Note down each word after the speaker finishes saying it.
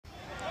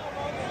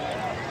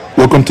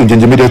Welcome to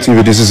Njenje Media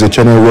TV. This is a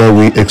channel where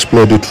we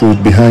explore the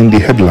truth behind the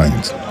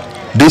headlines.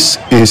 This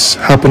is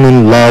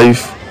happening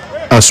live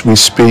as we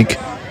speak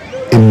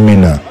in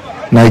Minna,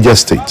 Niger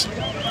State.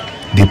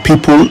 The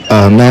people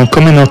are now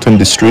coming out on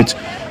the street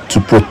to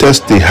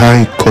protest the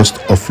high cost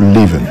of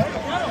living.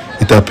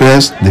 It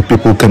appears the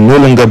people can no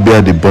longer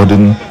bear the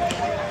burden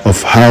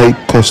of high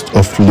cost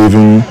of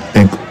living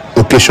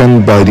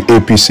occasioned by the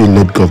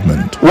APC-led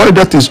government. While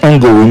that is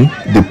ongoing,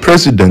 the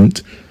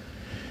president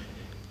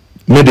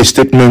made a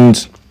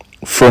statement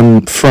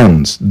from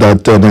France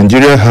that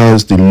Nigeria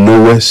has the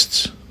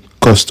lowest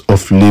cost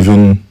of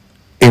living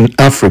in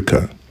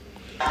Africa.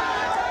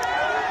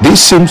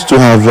 This seems to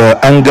have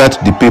angered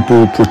the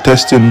people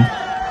protesting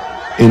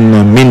in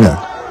Minna,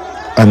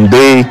 and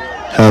they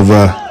have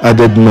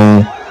added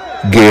more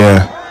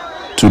gear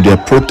to their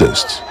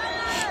protests.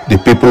 The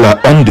people are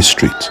on the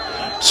street.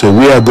 So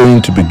we are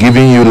going to be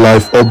giving you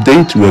live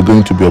update. We are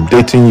going to be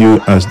updating you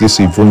as this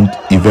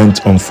event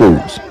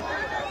unfolds.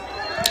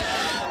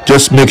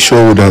 Just make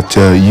sure that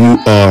you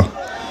are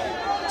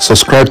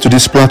subscribed to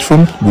this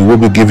platform. We will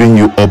be giving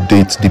you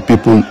updates. The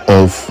people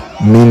of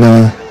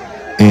Minna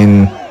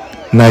in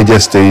Niger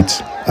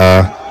State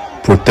are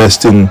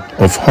protesting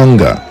of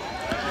hunger.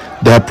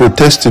 They are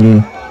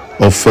protesting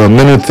of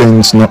many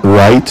things not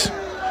right.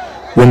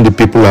 When the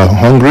people are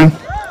hungry,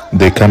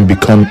 they can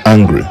become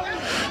angry.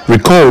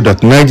 Recall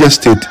that Niger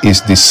State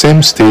is the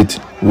same state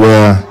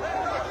where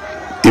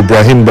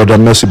Ibrahim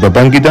Badamasi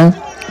Babangida,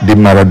 the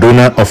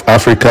Maradona of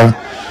Africa,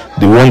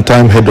 the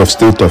one-time head of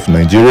state of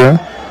Nigeria,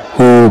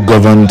 who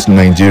governed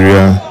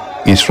Nigeria,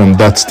 is from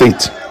that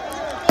state.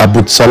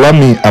 Abu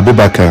Salami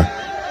Abubakar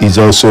is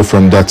also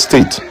from that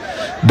state.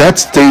 That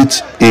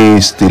state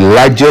is the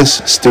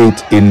largest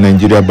state in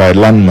Nigeria by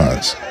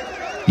landmass.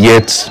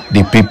 Yet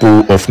the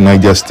people of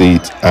Niger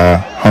State are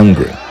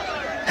hungry.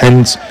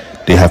 Hence,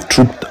 they have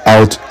trooped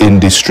out in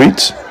the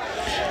streets.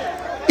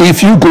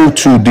 If you go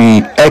to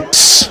the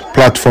X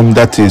platform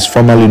that is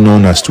formerly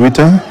known as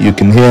Twitter, you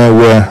can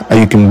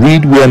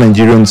read where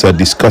Nigerians are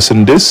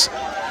discussing this.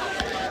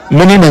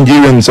 Many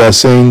Nigerians are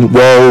saying,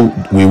 well,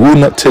 we will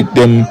not take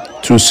them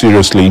too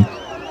seriously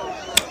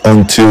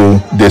until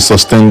they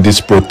sustain this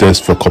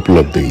protest for a couple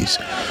of days.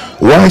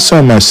 Why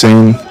some are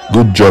saying,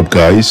 good job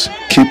guys,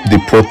 keep the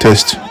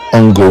protest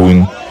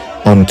ongoing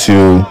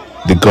until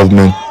the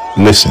government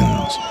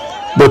listens.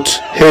 But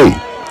hey,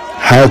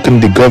 how can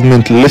the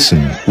government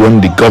listen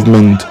when the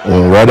government,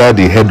 or rather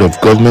the head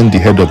of government, the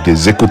head of the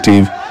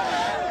executive,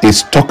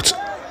 is tucked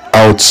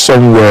out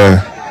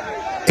somewhere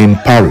in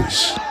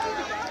Paris,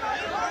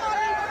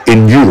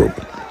 in Europe,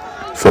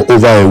 for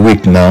over a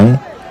week now,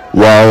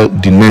 while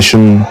the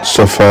nation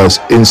suffers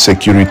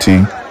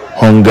insecurity,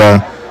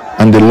 hunger,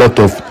 and a lot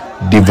of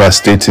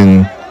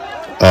devastating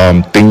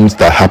things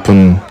that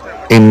happen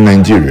in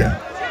Nigeria?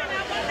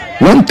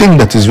 One thing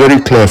that is very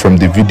clear from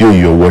the video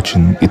you're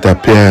watching, it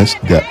appears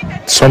that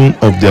some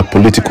of their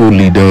political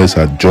leaders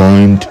have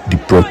joined the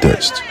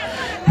protest,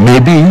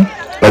 maybe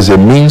as a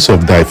means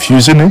of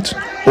diffusing it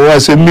or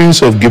as a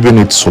means of giving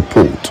it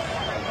support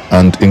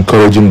and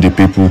encouraging the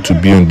people to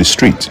be on the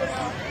street.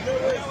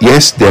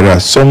 Yes, there are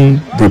some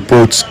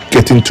reports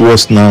getting to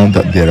us now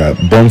that there are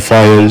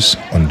bonfires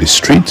on the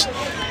street,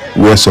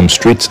 where some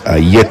streets are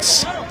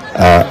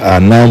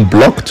now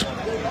blocked.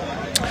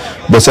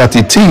 But as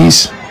it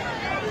is,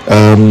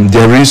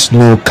 there is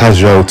no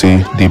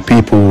casualty. The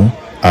people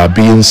are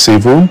being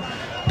civil.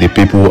 The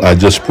people are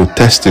just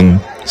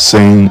protesting,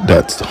 saying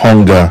that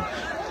hunger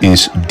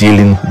is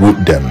dealing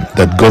with them,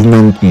 that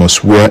government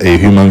must wear a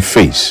human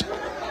face.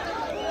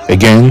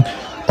 Again,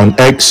 on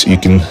X, you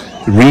can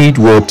read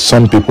what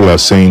some people are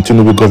saying.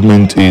 Tinubu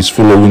government is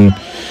following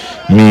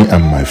me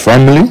and my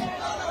family.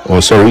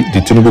 Or sorry,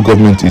 the Tinubu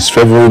government is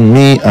favoring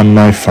me and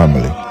my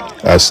family,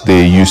 as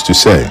they used to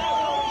say.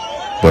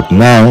 But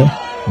now,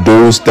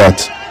 those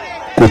that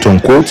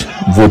quote-unquote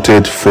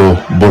voted for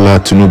Bola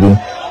Tinubu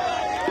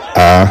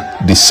are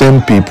the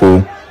same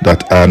people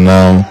that are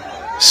now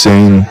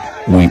saying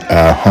we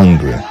are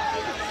hungry.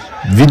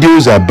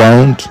 Videos are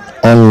bound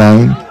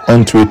online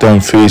on Twitter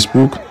and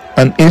Facebook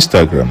and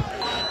Instagram,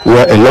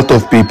 where a lot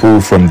of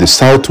people from the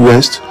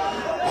southwest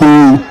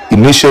who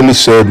initially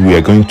said we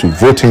are going to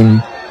vote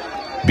him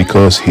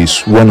because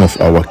he's one of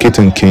our kith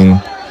and kin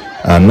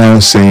are now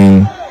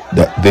saying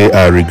that they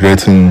are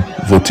regretting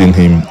voting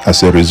him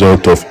as a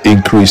result of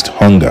increased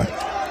hunger.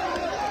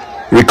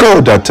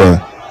 Recall that a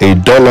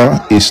dollar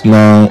is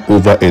now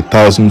over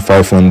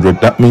 1,500.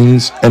 That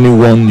means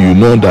anyone you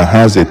know that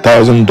has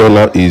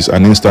 $1,000 is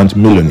an instant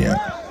millionaire.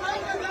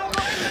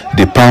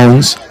 The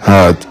pounds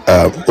had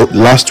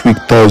last week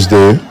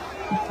Thursday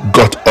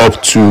got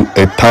up to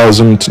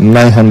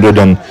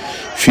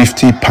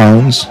 1,950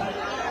 pounds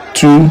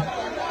to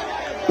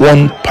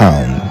 £1.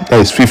 That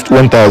is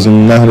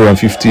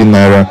 1,950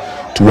 naira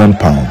to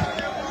 £1.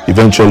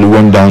 Eventually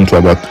went down to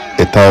about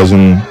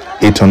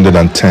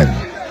 1,810.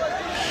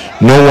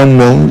 No one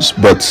knows,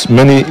 but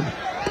many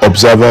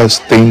observers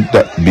think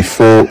that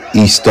before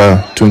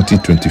Easter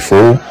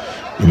 2024,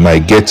 it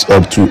might get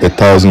up to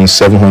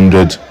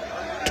 1,700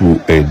 to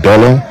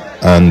 $1.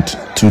 and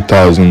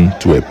 2,000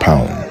 to a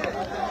pound.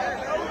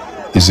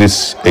 Is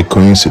this a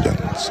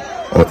coincidence,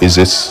 or is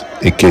this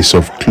a case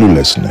of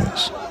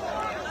cluelessness?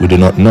 We do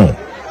not know.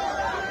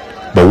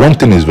 But one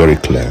thing is very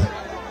clear.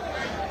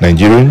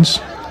 Nigerians,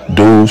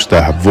 those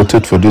that have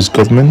voted for this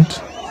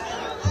government,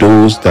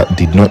 those that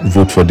did not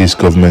vote for this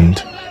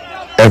government,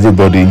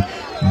 everybody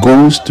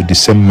goes to the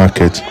same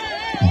market,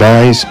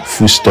 buys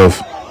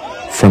foodstuff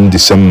from the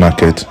same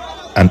market,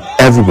 and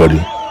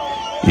everybody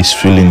is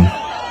feeling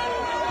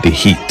the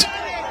heat.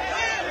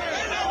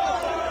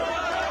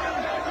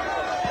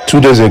 2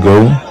 days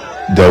ago,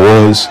 there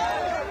was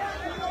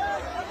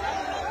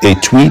a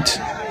tweet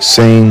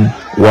saying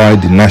why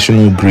the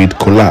national grid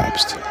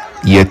collapsed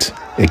yet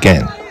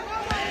again.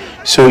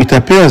 So it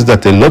appears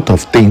that a lot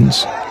of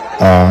things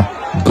are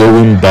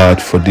going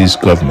bad for this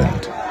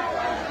government.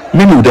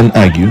 Many would then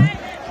argue,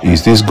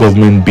 is this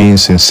government being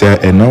sincere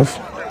enough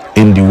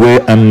in the way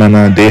and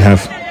manner they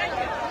have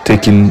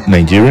taken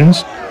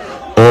Nigerians,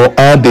 or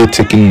are they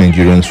taking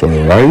Nigerians for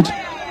a ride?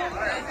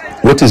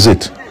 What is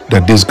it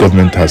that this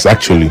government has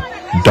actually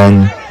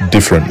done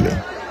differently?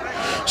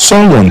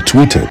 Someone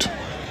tweeted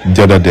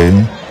the other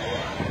day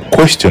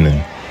questioning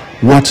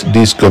what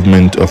this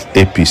government of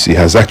APC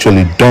has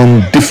actually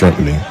done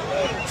differently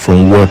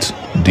from what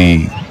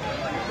the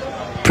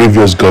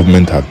previous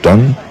government had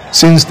done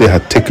since they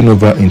had taken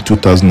over in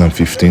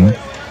 2015,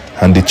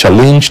 and they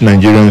challenged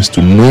Nigerians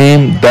to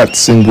name that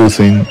single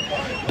thing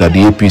that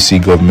the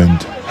APC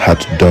government had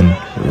done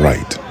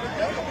right.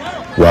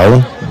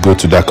 Well, go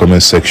to that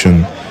comment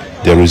section.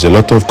 There is a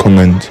lot of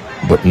comment,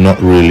 but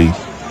not really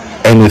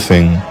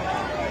anything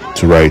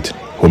to write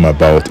home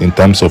about in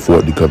terms of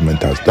what the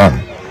government has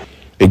done.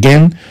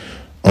 Again,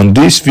 on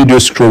this video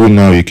scrolling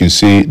now, you can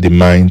see the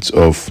minds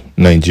of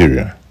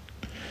Nigeria,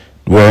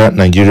 where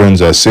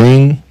Nigerians are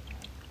saying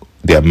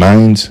their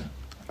minds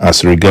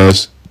as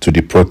regards to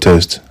the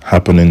protest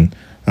happening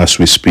as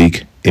we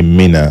speak in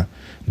Minna,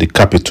 the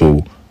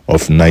capital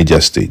of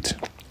Niger State.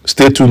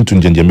 Stay tuned to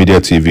Njenje Media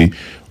TV.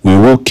 We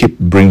will keep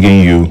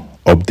bringing you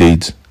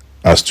updates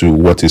as to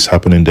what is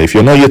happening there. If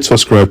you're not yet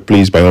subscribed,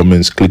 please by all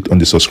means click on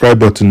the subscribe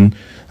button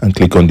and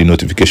click on the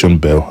notification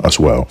bell as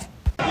well.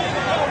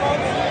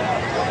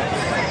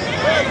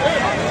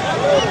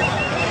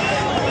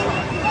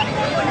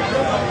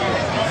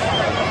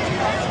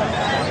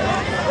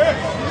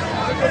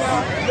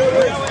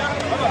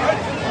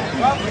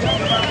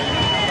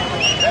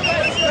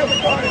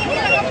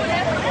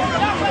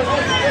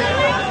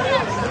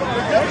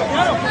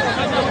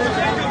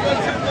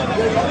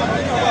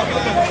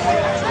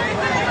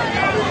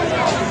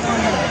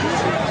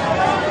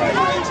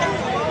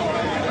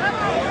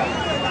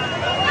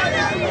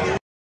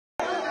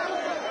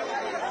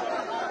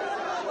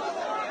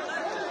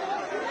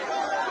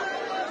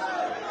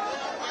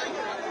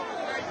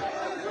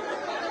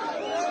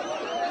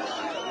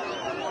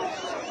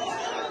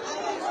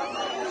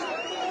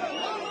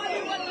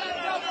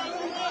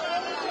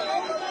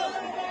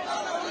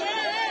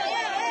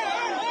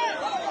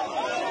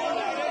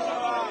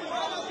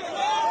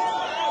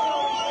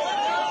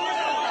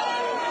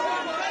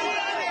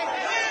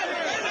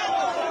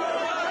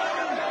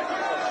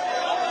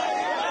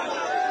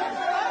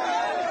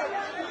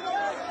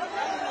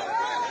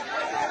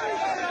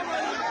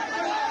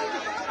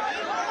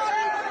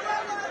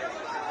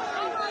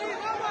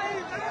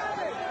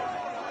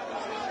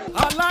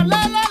 La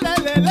la la la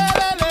la la.